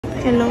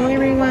Hello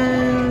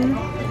everyone.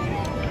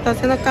 Está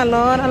haciendo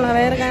calor a la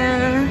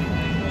verga.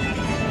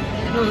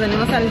 Nos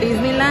venimos al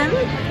Disneyland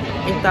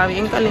y está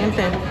bien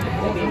caliente.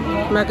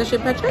 ¿Verdad que sí,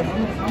 Patrick?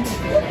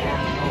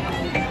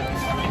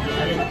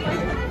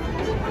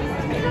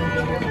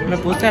 Me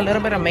puse a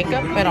little bit of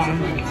makeup, pero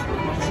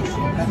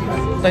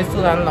estoy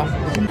sudando. Do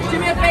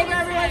me a favor,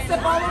 everyone,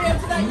 step all the way up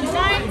to that 9,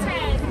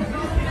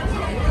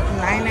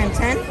 10. 9 and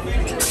 10.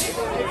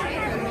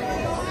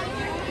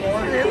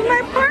 This is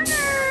my partner.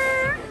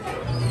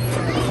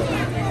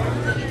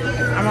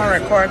 I'm gonna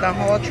record the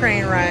whole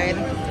train ride.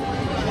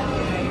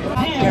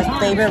 Your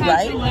favorite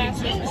ride?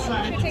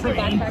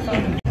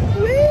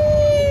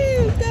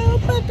 Woo! Go,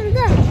 Butter,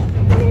 go!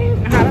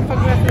 How the fuck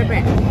do I flip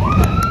it?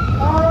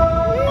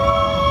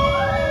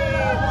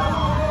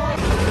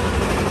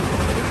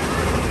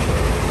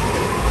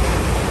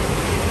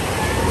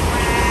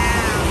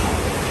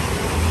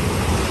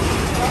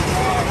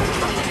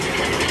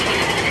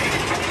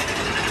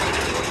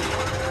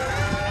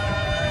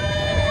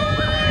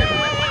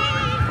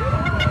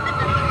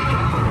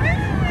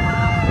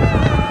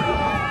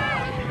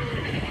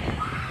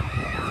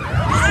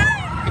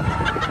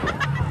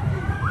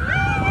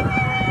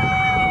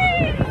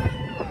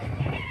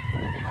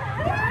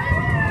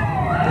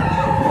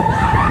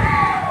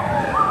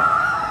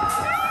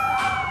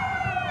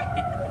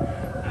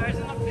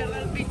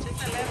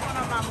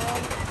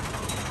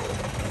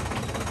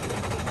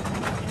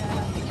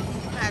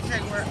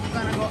 We're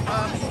gonna go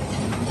up.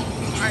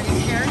 Are you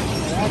scared?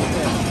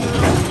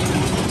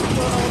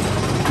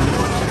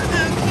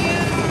 How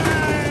cute!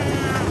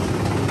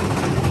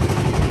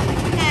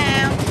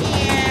 How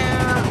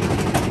cute!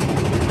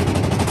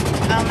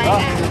 Oh my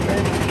God.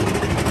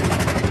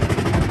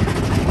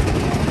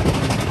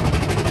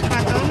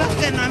 Para todos los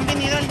que no han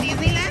venido al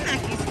Disneyland,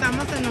 aquí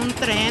estamos en un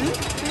tren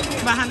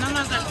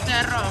bajándonos del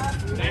cerro.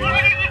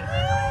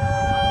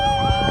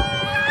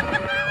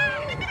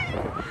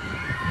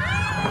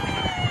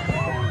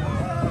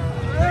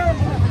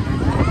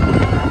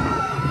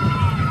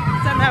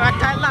 Me va a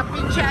caer la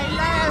pinche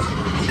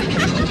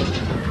Ailes.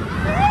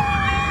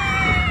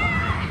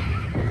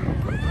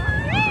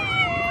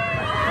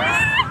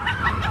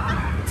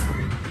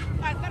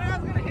 I thought I was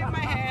gonna hit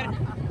my head.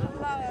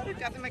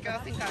 Casi me quedo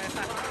sin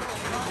cabeza.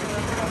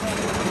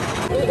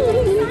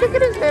 Look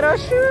at his little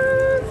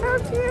shoes. How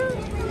cute.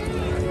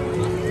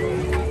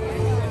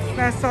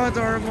 That's so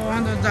adorable.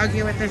 And the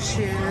doggy with the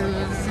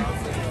shoes.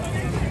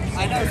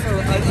 I know,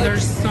 so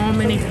There's so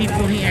many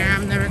people here.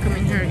 I'm never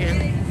coming here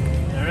again.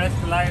 The rest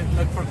of life,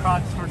 look for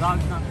crocs for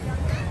dogs now.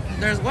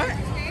 There's what?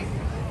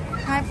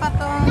 Hi,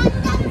 Pato.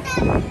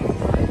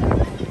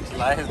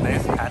 His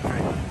name's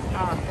Patrick.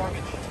 Oh.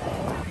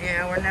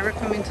 Yeah, we're never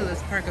coming to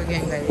this park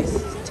again, guys.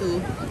 It's too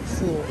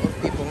full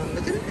of people.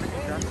 Look at it.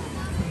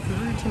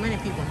 Too many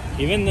people.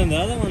 Even then, the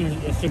other one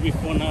it should be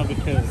full now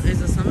because It's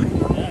the summer?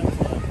 yeah.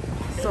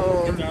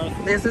 So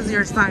this is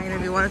your sign.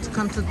 If you wanted to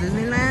come to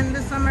Disneyland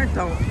this summer,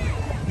 don't.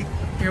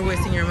 You're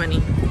wasting your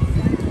money.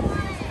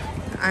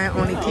 I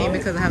only came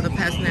because I have the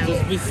pass now.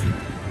 Just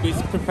be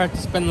prepared to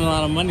spend a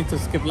lot of money to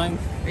skip lines.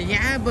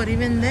 Yeah, but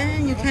even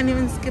then, you can't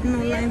even skip no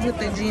lines with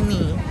the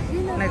genie.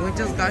 Like, we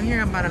just got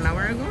here about an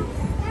hour ago.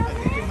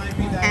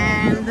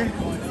 And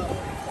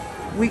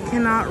we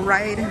cannot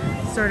ride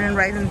certain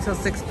rides until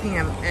 6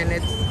 p.m. And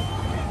it's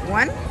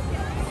 1?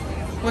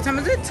 What time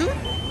is it? 2?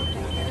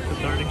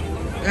 2:30.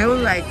 It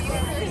was like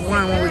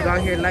 1 when we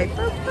got here. Like,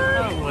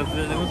 Oh, was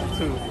it? It was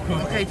 2.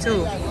 okay,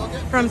 2.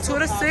 From 2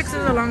 to 6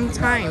 is a long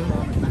time.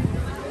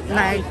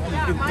 Like,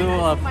 You could do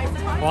a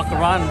walk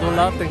around and do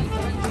nothing.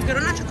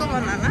 quiero una choco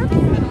banana.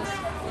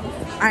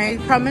 I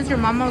promised your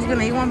mama I was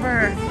gonna eat one for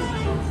her.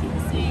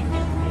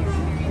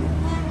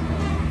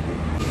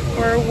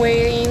 We're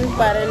waiting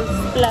for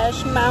the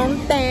Splash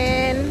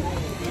Mountain.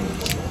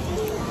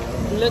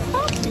 Look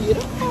how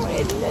beautiful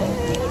it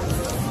is.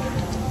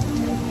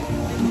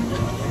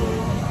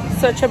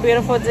 Such a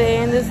beautiful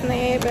day in this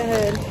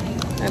neighborhood.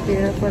 A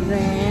beautiful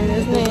day in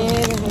this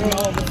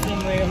neighborhood.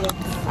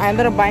 I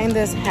ended up buying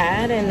this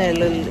hat in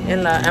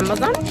the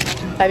Amazon.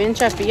 Está bien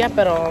chafilla,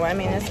 pero I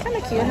mean, it's kind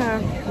of cute, huh?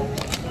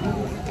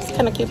 It's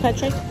kind of cute,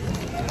 Patrick.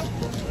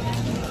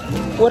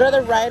 What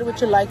other ride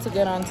would you like to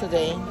get on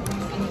today?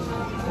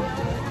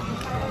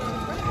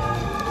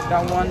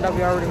 That one that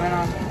we already went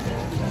on.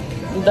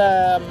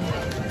 The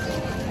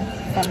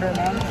Thunder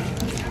Mountain.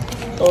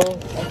 oh,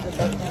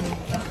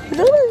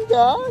 what is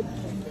that?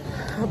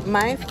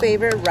 My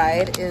favorite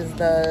ride is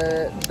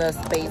the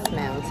Space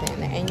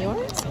Mountain. And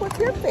yours? What's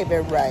your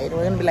favorite ride?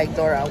 We're gonna be like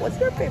Dora. What's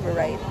your favorite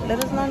ride?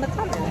 Let us know in the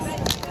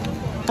comments.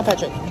 Hi,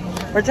 Patrick.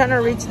 We're trying to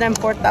reach them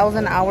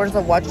 4,000 hours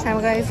of watch time,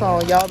 guys. So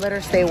y'all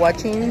better stay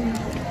watching.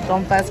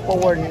 Don't fast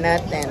forward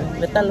nothing.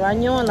 Vete al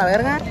baño, a la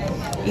verga,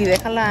 y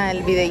déjala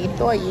el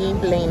videito allí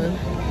plain.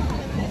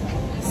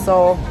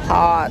 So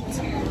hot.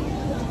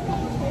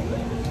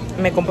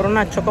 Me compré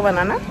una choco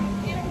banana.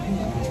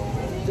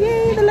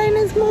 Yay, the line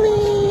is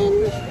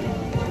moving.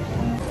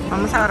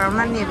 Vamos a agarrar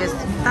una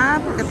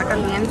nievecita porque está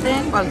caliente.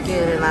 ¿Cuál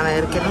quieren? A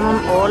ver, quieren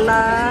un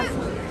Olaf,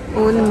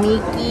 Un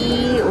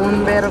Mickey,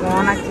 un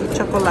vergón aquí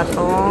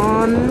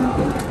chocolatón,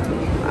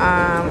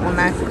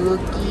 una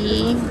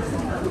cookie.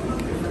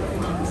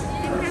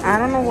 I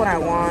don't know what I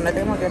want. I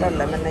think I'll get a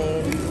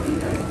lemonade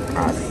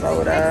or a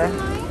soda.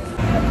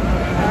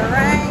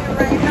 Alright,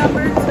 ride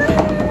number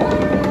 2.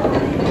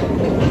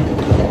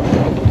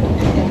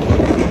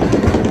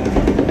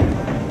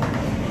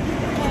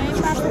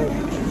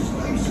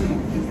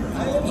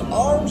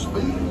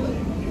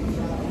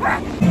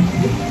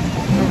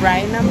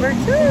 Ride number 2.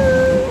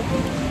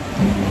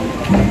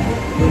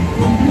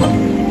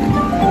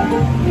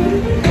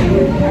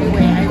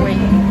 Ay, güey.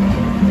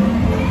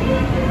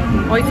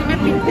 Hoy sí me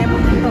pinté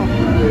poquito.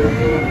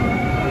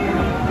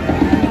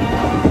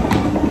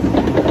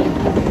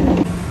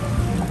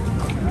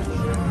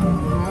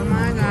 Oh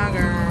my god,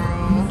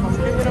 girl.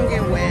 Hopefully we don't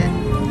get wet.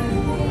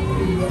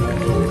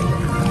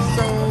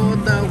 So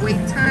the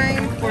wait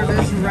time for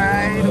this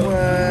ride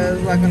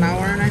was like an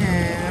hour and a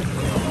half.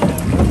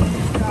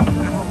 I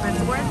hope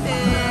it's worth it.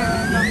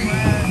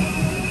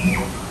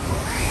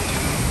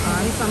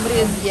 Somebody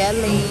is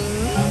yelling.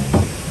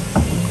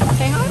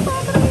 Say hi,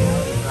 Bobby.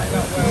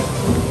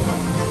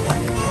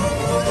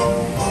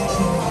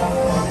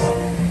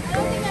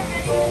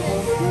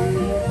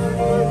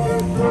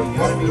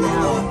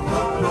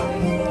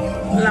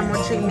 La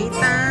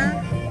mochilita.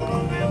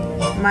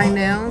 My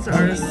nails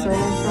are so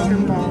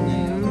fucking long.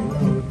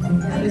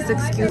 Please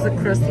excuse the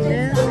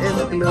crustiness.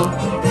 It's glue.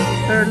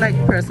 They're like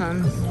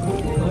prisons.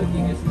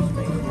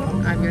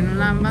 Aquí en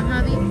una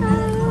bajadita.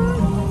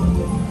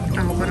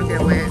 Oh, pero que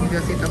wet.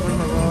 Diosito, por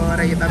favor,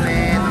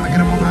 ayúdame. No me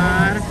quiero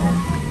mojar.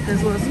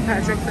 This was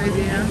Patrick's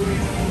idea.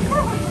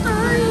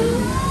 Hi.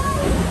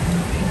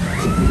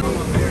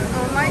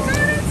 Oh my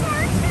god, it's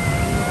hard.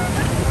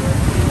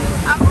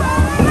 I'm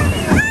falling.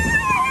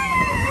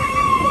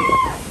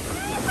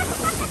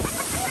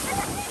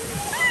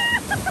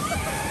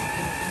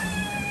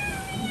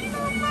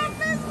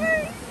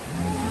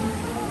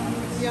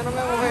 Yo no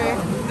me mojé.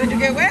 Did you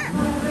get wet?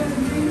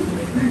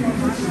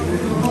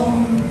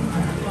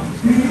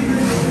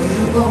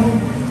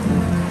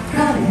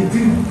 How do you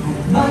do?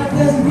 My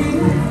cousin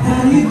Rita, how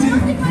do you do?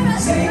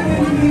 Say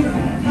with me,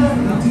 how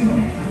do you do?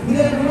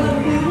 Whatever I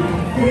do,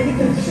 baby,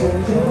 the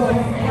show's your ball.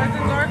 Where's the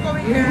door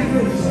going here?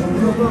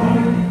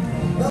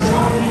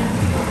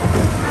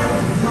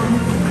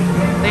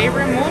 They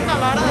removed a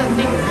lot of the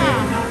things, huh?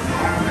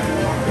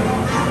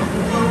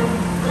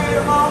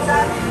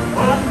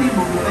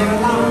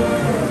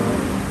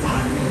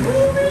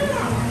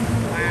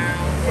 Wow.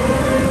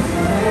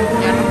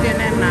 Ya no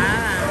tienen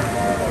nada.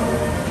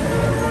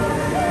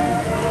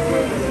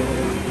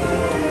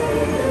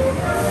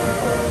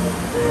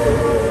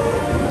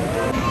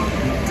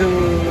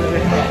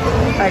 Dude,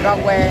 I got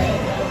wet.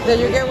 Did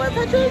you get wet,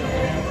 Patrick?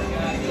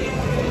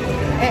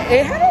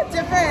 It had a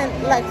different,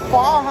 like,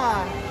 fall,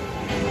 huh?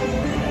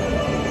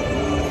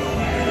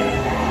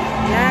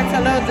 Yeah, it's a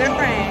little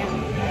different.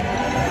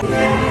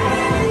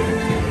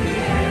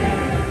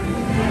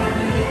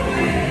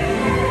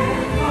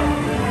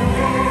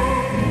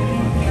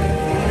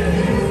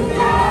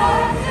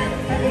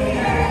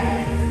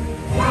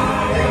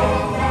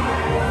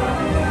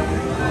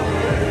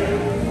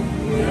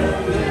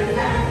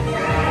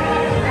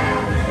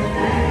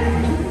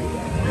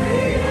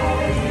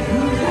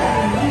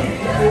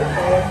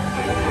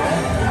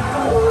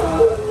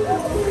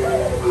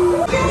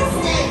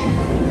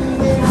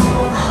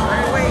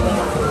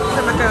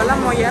 La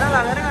mollera,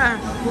 la verga.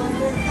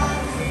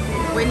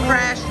 We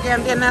crashed.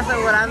 ¿Quién tiene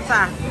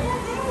aseguranza?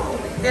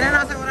 ¿Tienen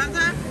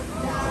aseguranza?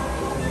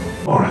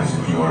 Or is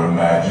it your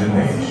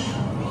imagination?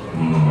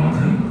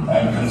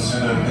 And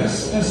consider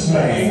this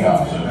dismaying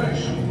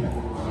observation.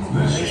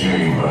 This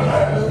chamber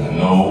has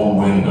no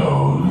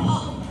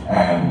windows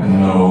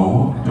and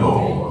no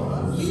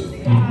doors.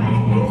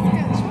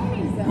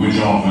 Which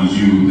offers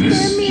you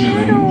this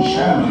chilling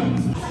challenge.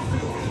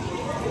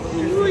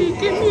 Uy,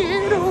 qué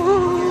miedo.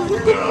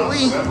 There are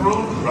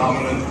several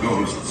prominent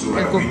ghosts who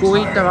El have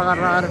cucuy te va a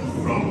agarrar.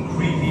 from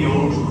creepy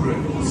old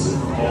crypts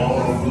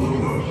all over the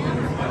world.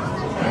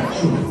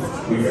 Actually,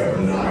 we have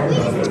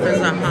 900.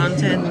 There's a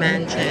haunted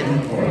mansion.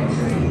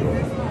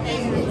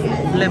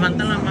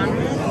 Levanta la mano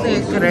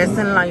si crees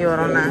en la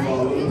llorona.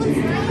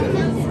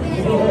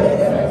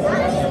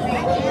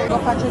 Go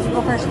Patrick,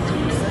 go first.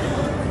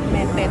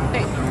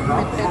 Metete,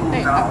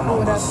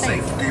 apúrate.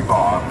 Safety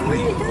bar,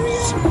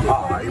 please.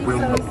 I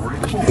will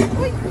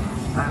bring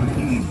and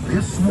heed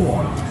this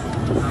warning.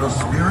 The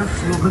spirits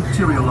will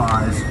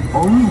materialize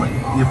only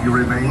if you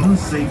remain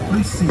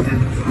safely seated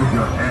with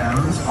your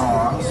hands,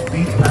 arms,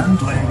 feet, and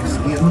legs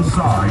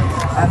inside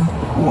and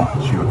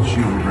watch your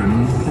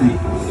children,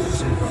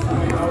 please.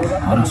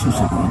 Ahora su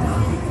segunda.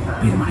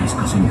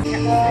 Permanezca, señor.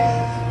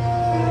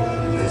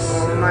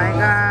 Oh my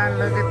god,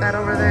 look at that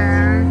over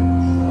there.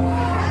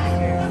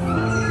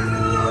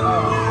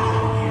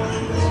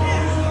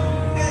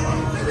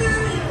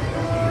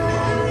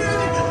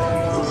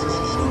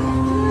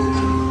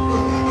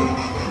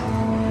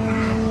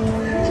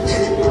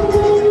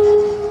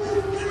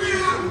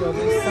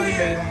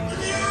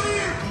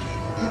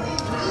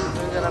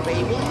 Is it a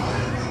baby?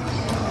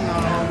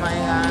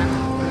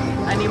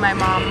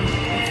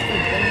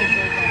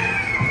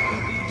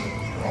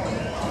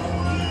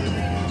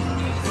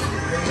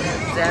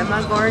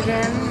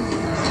 Demogorgon.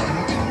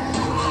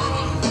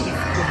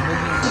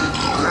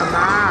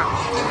 Mama.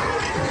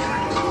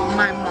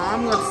 My mom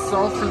was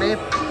so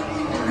flipped.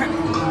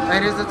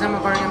 It is a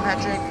Demogorgon,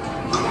 Patrick.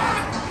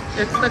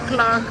 It's the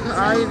clock.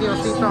 Ay,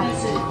 Diosito.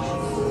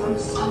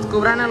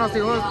 Cubran a los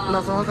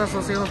ojos a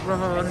sus hijos, por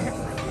favor.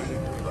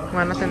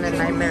 Van a tener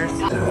nightmares.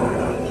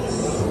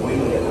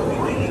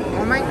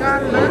 Oh my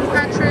God, look,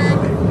 Patrick.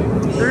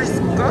 There's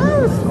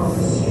ghosts.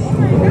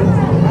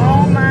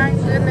 Oh my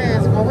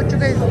goodness. What would you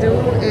guys do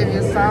if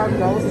you saw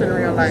ghosts in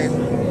real life?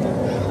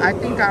 I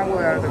think I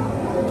would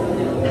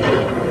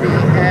be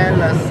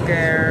hella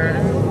scared.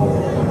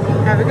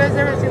 Have you guys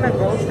ever seen a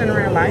ghost in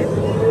real life?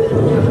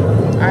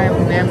 I have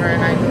never,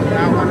 and I do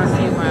not want to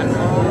see one.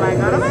 Oh my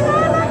God, oh my God.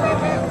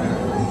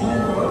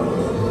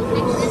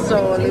 So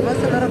leave us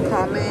a little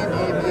comment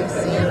if you've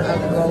seen a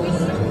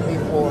ghost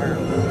before.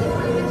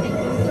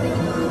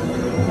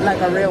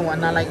 Like a real one,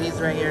 not like these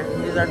right here.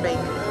 These are fake.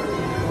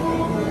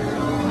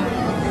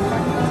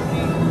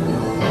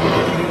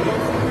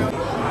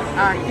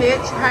 A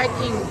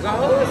hitchhiking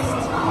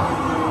ghost?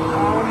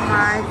 Oh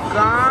my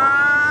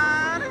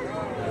God.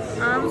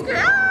 I'm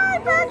scared. Hi,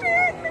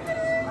 Patrick. Look at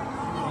it.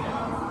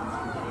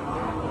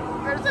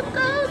 There's a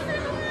ghost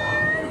in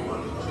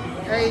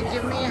here. Hey,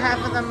 give me half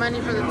of the money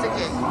for the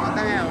ticket. What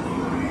the hell?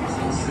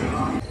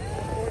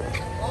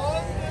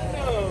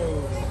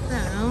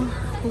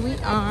 So, we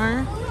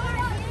are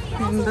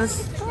in the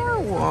Star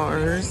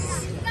Wars.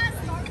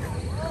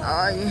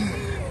 I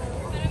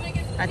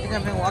think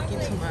I've been walking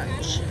too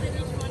much.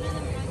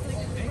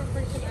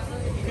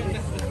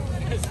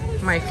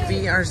 My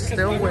feet are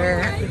still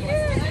wet.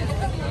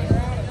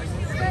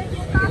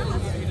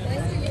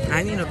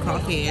 I need a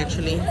coffee,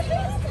 actually.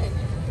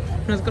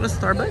 Let's go to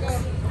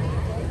Starbucks.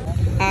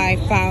 I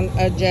found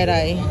a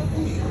Jedi.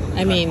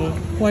 I mean,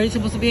 what are you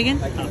supposed to be again?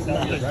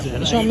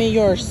 Show me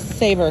your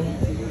saber.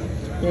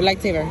 Your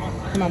lightsaber.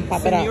 Come on,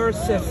 pop it out. Your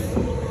Sith.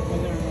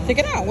 Take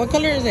it out. What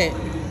color is it?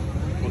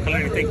 What color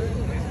do you think?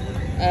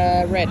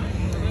 Red.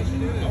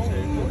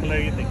 What color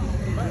do you think?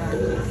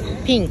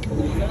 Pink.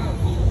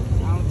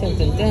 Dun,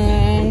 dun,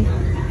 dun.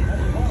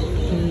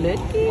 Look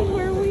at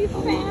where we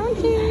found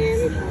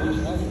him.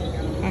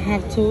 I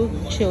have two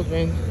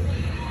children.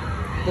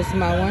 The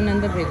small one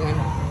and the big one.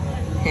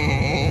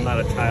 I'm not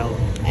a child.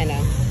 I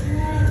know.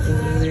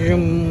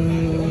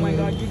 Zoom. Oh my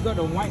God, you got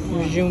a white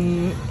one.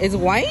 Zoom. It's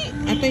white?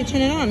 I thought you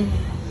turned it on.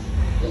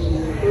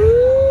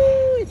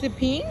 Ooh, is it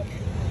pink?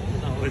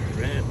 No, it's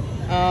red.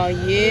 Oh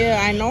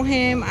yeah, I know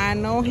him. I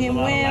know him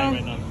well.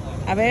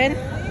 A ver.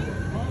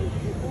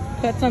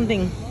 Put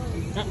something.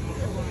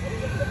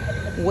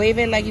 Wave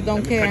it like you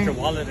don't care. Cut your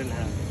wallet in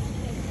half.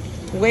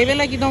 Wave it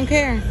like you don't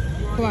care.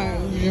 Come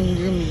on. Zoom,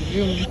 zoom,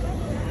 zoom.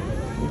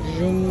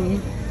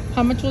 Zoom.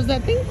 How much was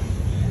that thing?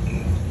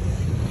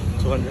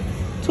 200.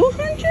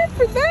 200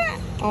 for that?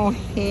 Oh,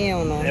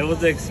 hell no. It was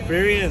the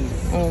experience.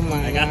 Oh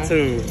my I God. got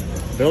to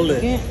build it.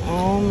 Okay.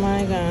 Oh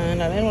my God.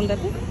 A ver,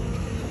 volteate.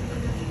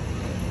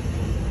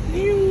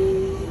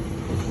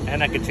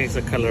 And I could change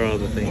the color of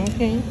the thing.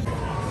 Okay.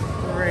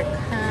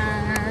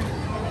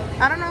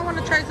 I don't know. I want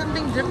to try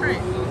something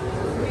different.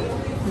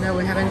 No,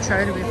 we haven't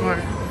tried it before.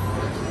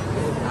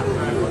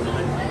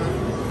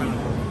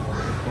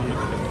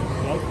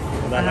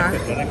 Ajá.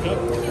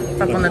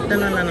 ¿Para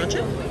ponértelo en la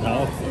noche?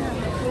 No.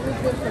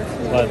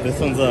 But this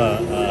one's a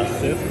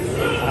Sith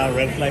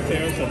red flag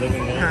here, so it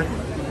doesn't go.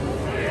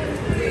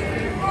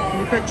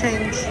 You could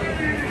change.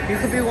 You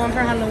could be one for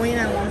Halloween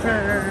and one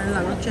for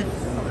la noche.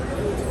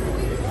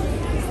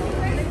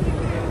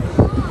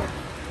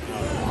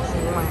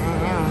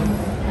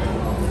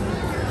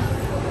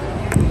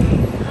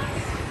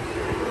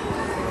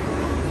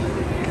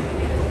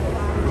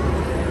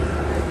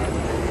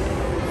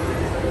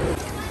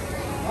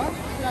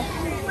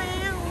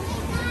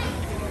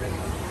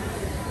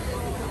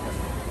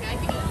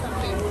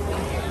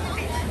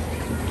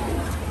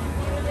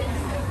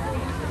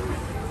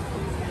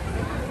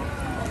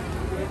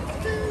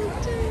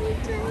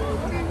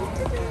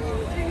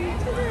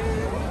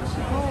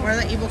 Where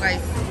are the evil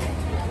guys?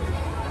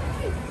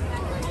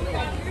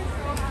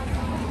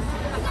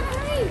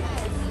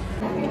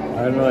 I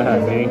didn't know I had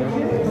a meeting.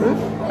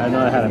 I didn't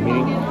know I had a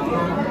meeting.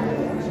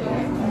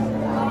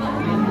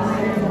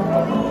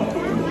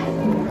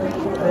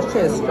 This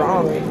shit is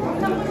strong.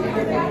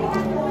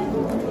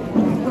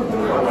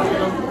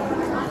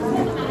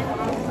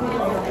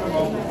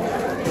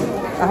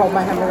 I hope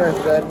my hamburger is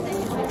good.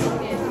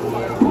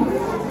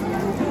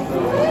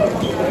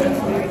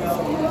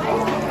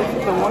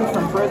 The one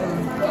from prison.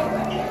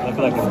 I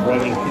feel like it's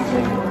regular pizza.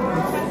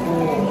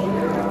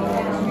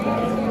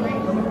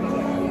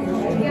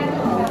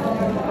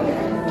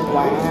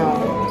 Wow.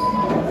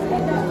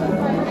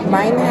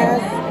 Mine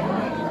has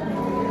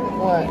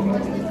what?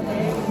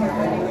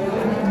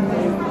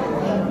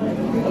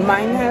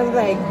 Mine has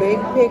like big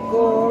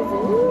pickles.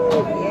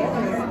 Ooh, yes.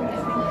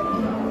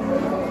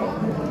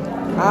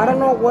 I don't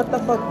know what the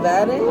fuck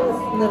that is.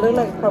 They look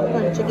like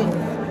popcorn chicken.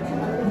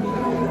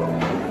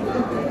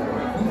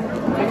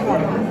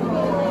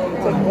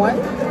 What?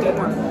 Get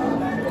one.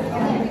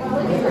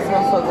 It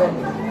smells so good.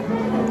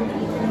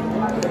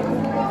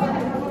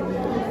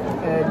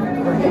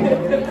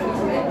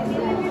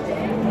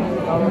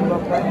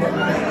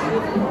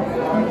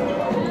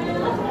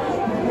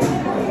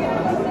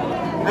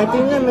 I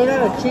think they made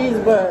out of cheese,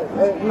 but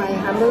my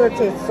hamburger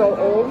tastes so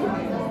old.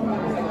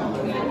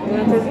 You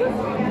wanna taste it?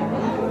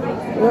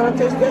 You wanna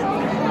taste it?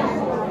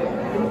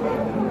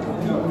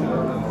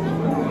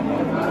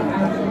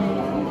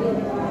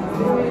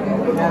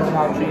 That's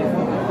not cheese.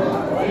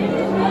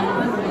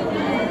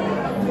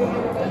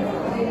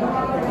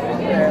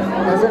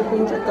 Es el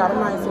pinche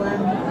karma, I swear.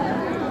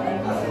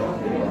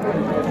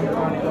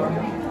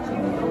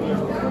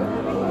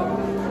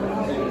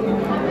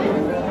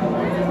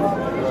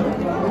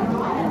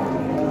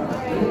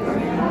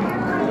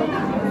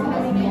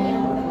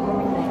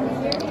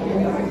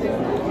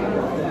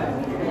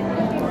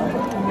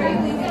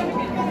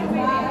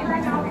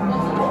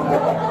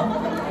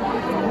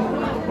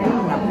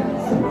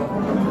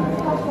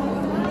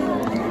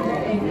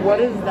 What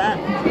is that?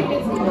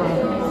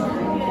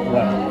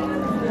 What?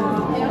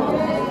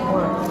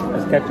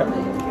 It's ketchup.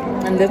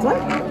 And this one?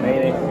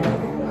 Mayonnaise.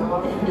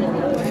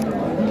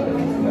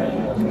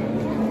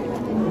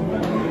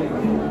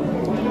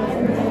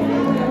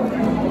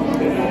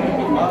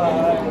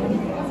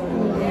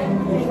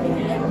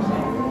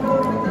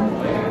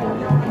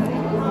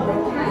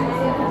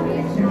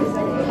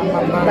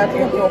 That's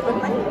what you open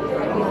mine?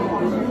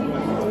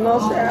 No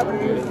shit.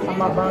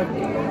 I'm about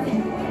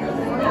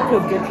to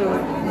get to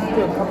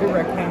a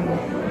copyright claim.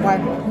 Why?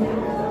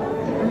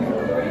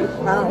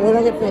 We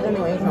don't get paid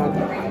anyway, so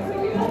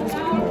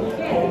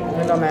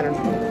it don't matter.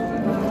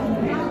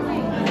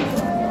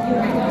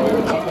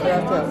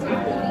 Gracias.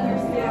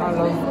 I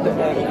love the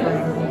egg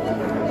cream.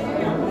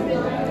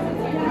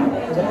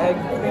 The egg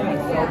cream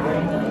is so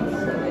good.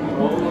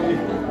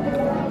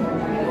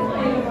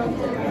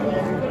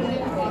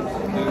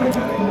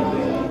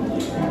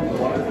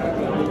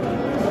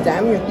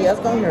 Damn, your tia's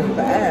gone here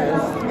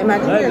fast.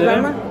 Imagine No, I your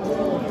didn't. grandma.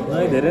 No,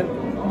 I didn't.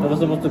 I was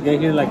supposed to get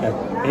here like at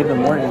 8 in the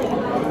morning.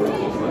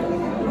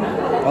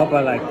 Oh,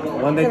 but like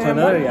one day to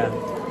another, yeah.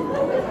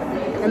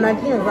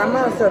 Imagine your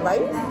grandma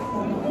survives.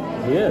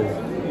 She is.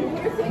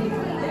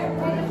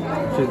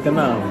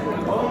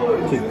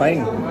 She's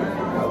fighting.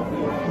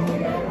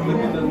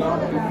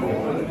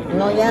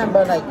 No, yeah,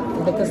 but like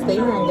they could stay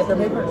here and get their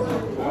papers.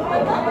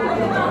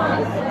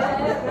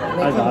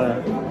 I got it.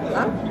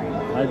 Huh?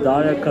 I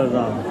got it because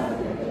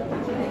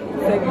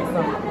Save me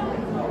some.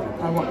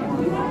 I want one.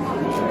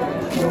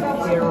 No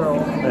hero.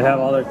 they have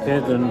all their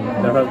kids and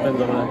their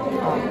husbands over there.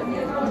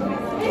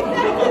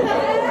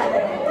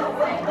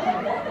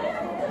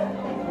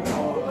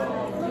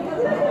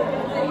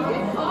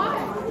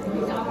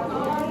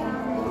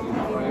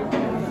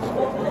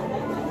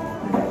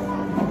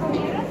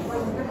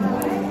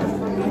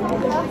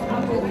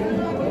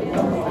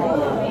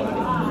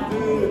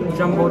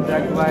 Jumbo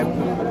jack vibe.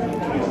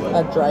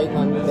 A dry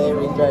one,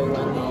 very dry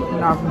one.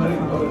 Not for me.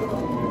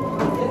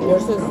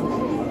 Yours is.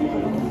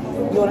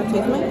 You want to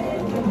taste mine?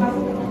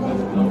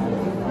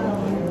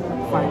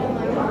 Fine.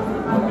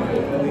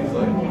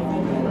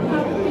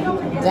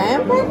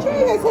 Damn,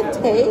 Patrick, I said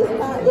taste,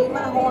 not eat my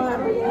whole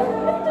hamburger.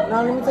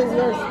 Now let me taste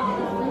yours.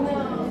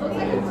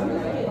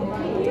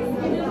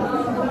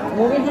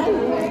 Move your hand.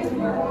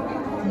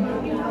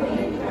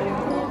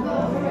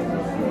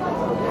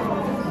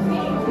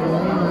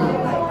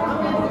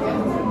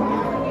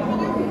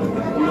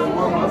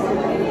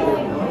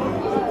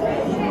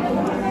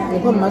 You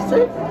put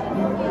mustard?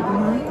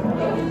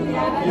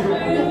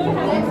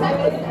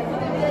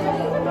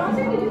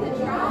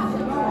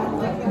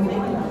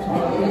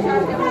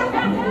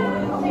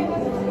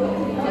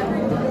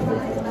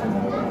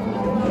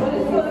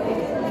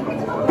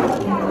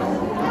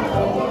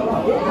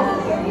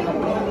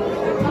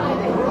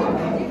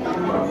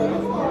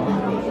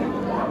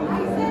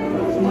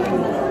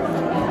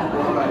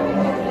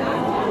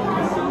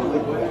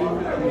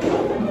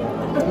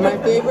 My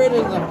favorite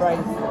is the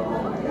fries.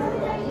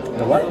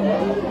 The what?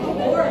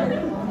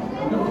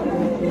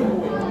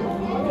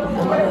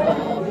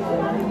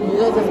 You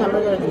guys'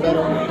 hamburger is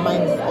better.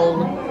 Mine's old.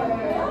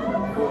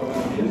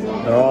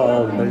 They're all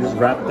old. They're just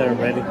wrapped there and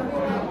ready.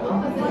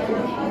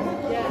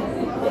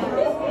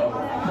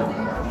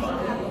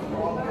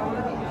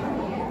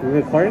 You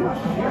recording?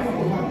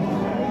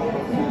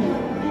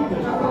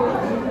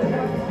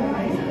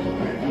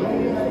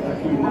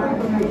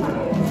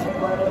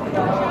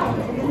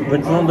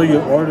 Which one do you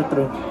order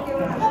through?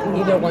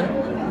 Either one.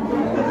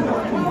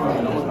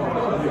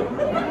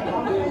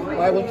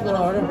 Why? What you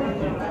gonna order?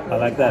 I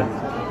like that.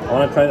 I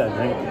want to try that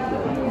drink.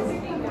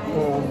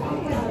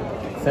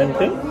 Same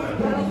thing?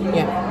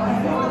 Yeah.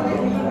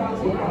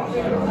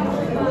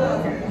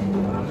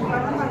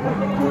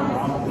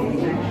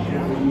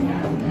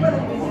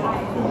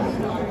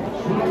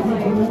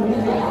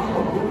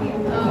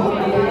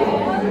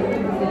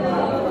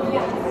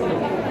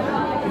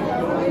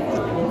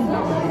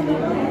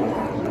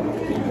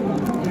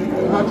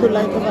 How'd you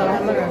like about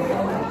hamburger?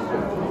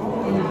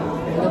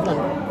 This one.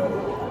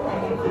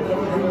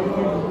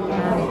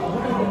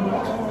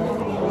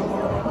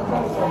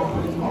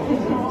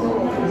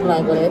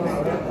 nuggets.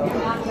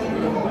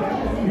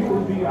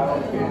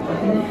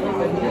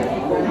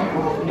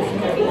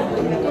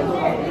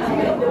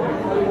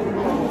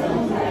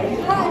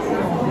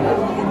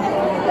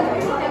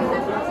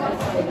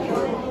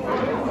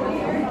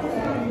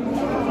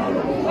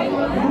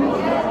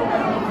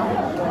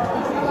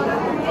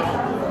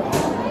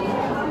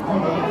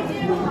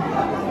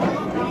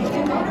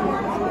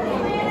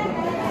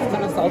 It's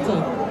kind of salty.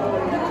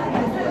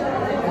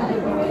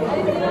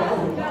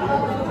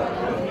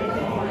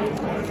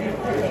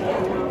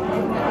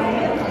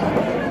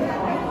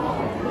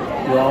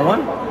 You want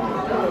one?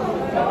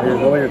 Or you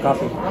go with your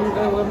coffee? I'm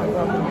good with my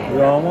coffee. You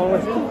want one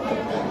with you?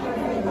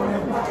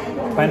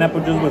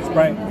 Pineapple juice with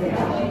Sprite.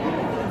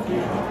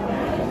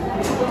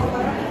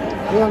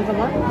 You want some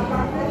more?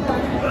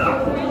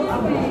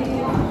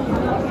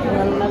 You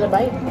want another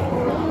bite?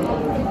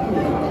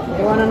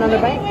 You want another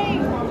bite?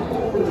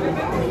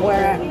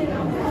 Where at?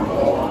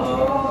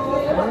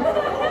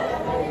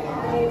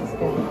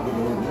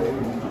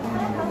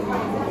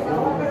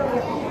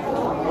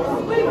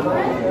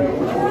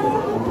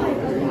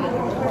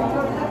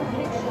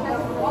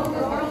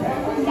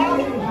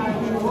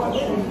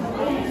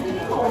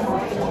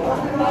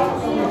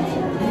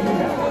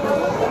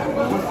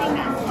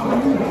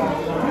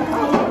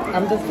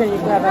 I'm just kidding, you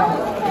have it.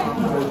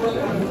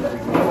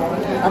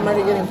 I'm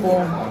already getting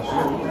full.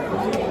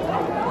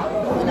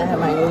 And I have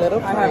my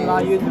little I have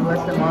not used the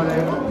restroom all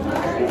day.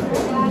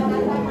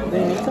 Do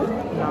you need some?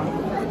 No.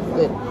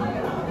 Good.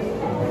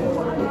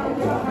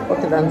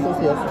 Porque dan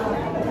sucios.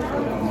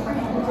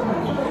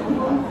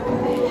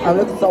 I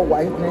look so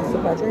white next to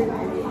Patrick.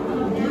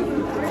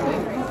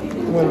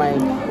 With my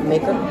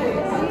makeup.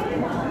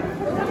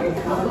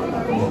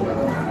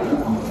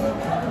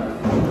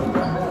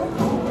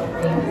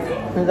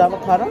 Is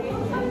avocado?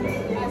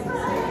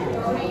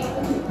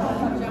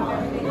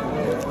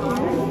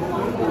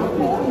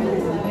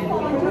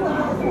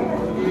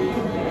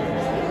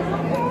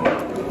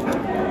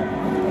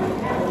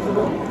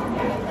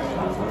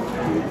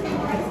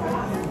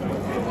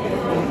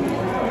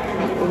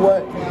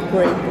 What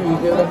grade do you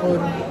give the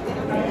food?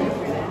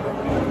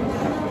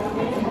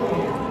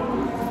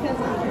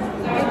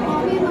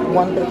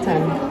 One to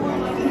 10.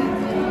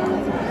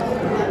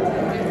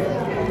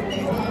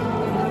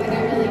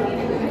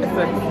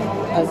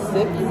 A 6?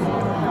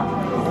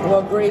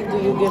 What grade do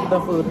you give the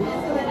food?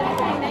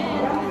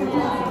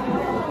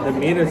 The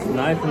meat is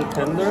nice and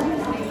tender,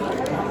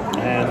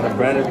 and the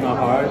bread is not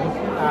hard.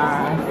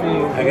 I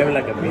see. I give it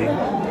like a B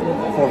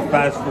for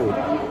fast food.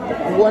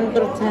 1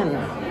 through 10.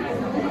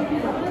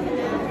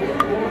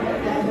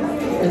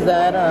 Is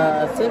that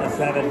a 6? A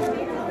 7.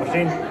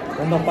 Machine,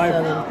 1.5.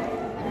 7.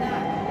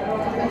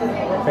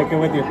 Take it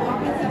with you.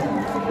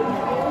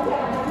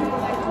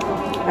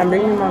 I'm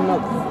bringing more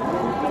milk.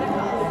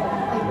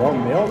 More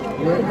milk?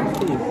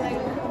 Please.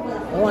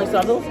 Oh, I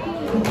saw those?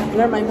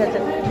 Never mind,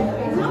 Patrick.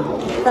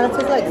 Kind of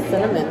tastes like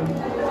cinnamon.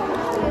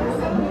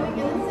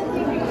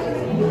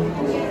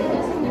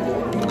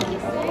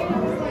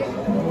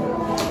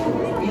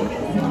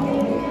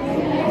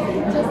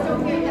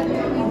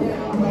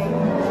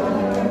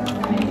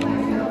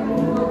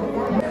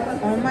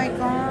 Oh my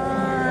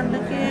god,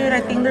 look at it.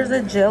 I think there's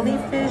a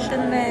jellyfish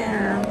in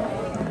there.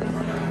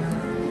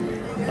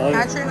 Oh,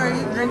 Patrick, are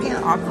you drinking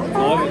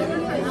alcohol?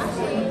 no.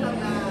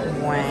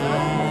 Wow.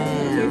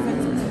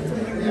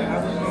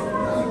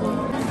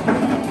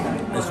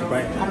 It's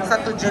right. Vamos a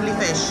tu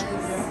jellyfish.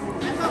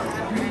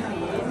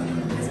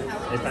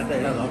 It's not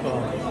that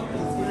alcohol.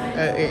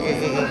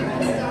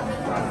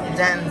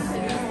 Dance.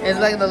 It's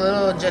like the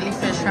little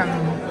jellyfish from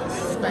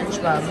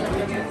SpongeBob.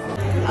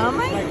 Oh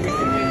my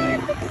god.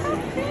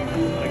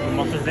 Like a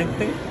monster drink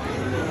thing?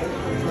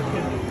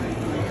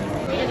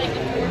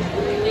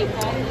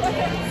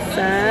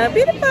 So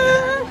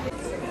beautiful.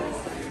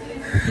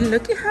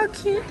 Look at how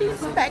cute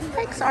these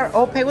backpacks are.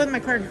 Oh, pay with my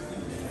card.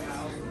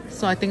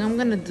 So I think I'm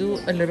gonna do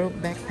a little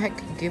backpack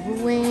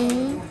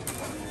giveaway.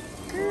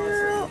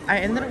 Girl, I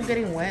ended up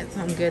getting wet,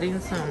 so I'm getting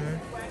some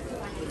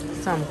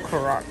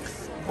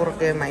Crocs.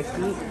 Porque my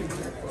feet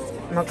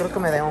no creo que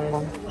me dé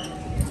hongo.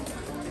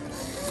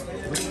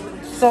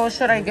 So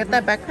should I get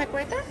that backpack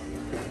right there?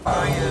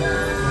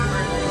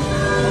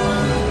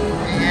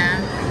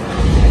 Yeah.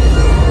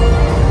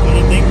 What do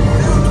you think?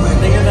 The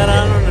thing that I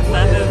don't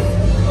understand is,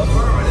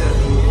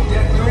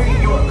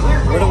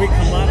 where do we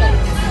come out of?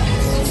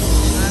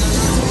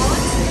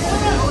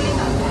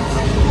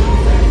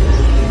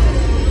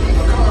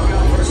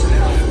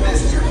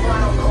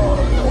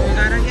 We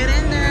gotta get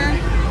in there.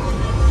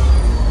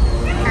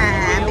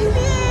 Happy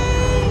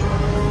day.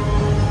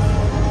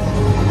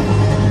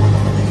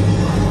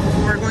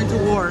 We're going to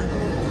war.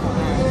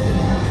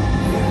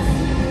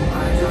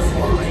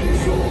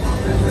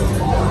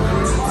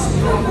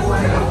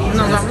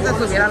 Nos vamos a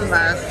subir al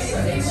bus,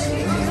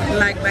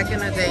 like back in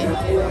the day.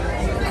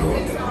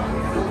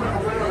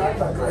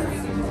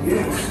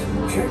 Yes,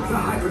 check the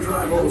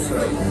hyperdrive also.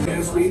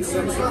 Air speed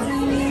sensor.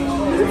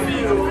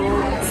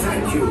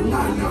 Thank you,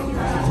 Magnum.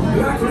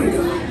 Black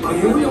Leader, are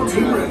you and your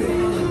team ready?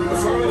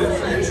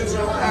 Affirmative. Engines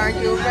are high. Are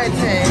you ready?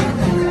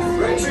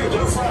 Red 2,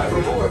 Blue 5,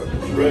 report.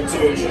 Red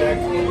 2, check.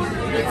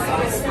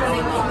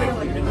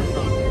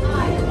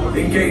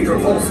 Engage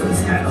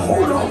repulsors and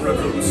hold on,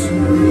 recruits.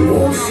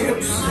 All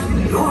ships,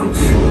 launch.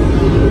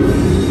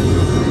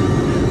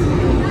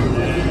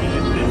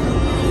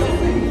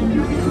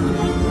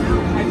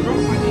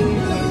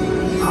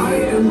 I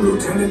am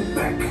Lieutenant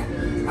Beck.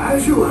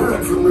 As you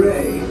heard from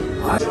Ray,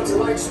 Jump to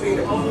light speed,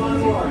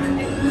 on mark.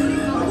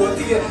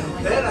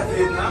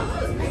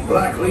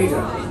 Black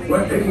Leader,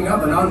 we're picking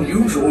up an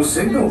unusual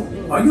signal.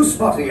 Are you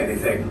spotting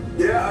anything?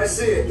 Yeah, I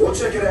see it. We'll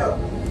check it out.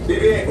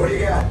 BB-8, what do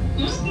you got?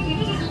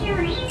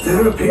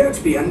 There appear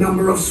to be a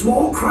number of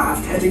small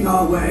craft heading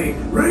our way.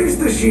 Raise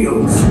the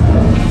shields. We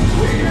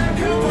got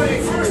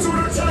company. First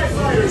order TIE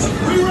fighters.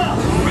 Reroute.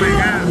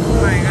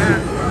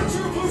 Red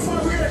 2, Blue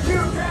 5, we got a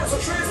clear path so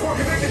transport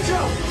can make the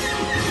jump.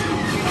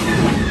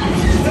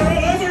 They're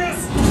all over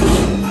us.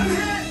 I'm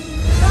hit.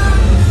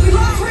 We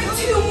lost Red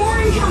 2, more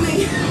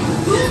incoming.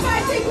 Blue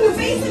 5 taking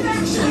evasive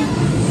action.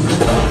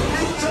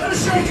 Try to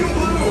shake him,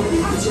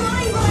 Blue. I'm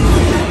trying, but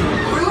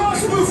We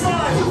lost Blue 5.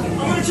 I'm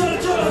gonna try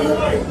to jump on the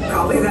right.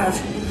 Copy that.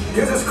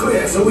 Get us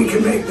clear so we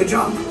can make the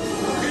jump. Be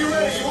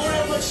ready. You won't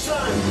have much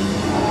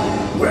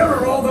time. Where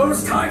are all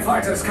those TIE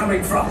fighters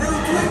coming from?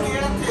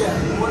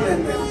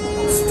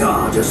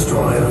 Star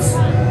Destroyers.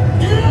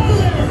 Get out of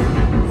there.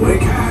 We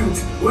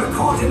can't. We're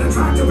caught in a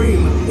tractor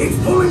beam. It's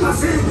pulling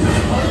us in.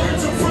 Our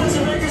friends are friends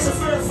and make this a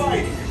fair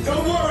fight.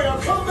 Don't worry,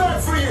 I'll come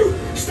back for you.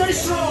 Stay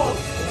strong.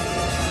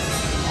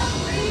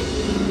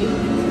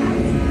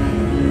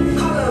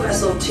 Cargo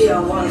vessel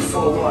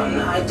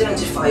TR-141,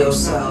 identify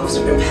yourselves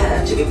and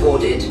prepare to be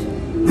boarded.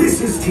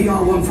 This is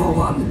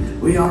TR-141.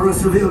 We are a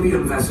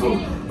civilian vessel.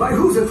 By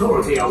whose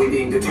authority are we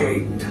being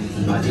detained?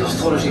 By the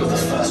authority of the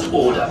First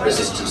Order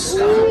Resistance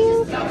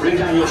Scout. Now bring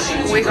down your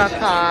shields. We got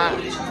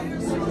caught.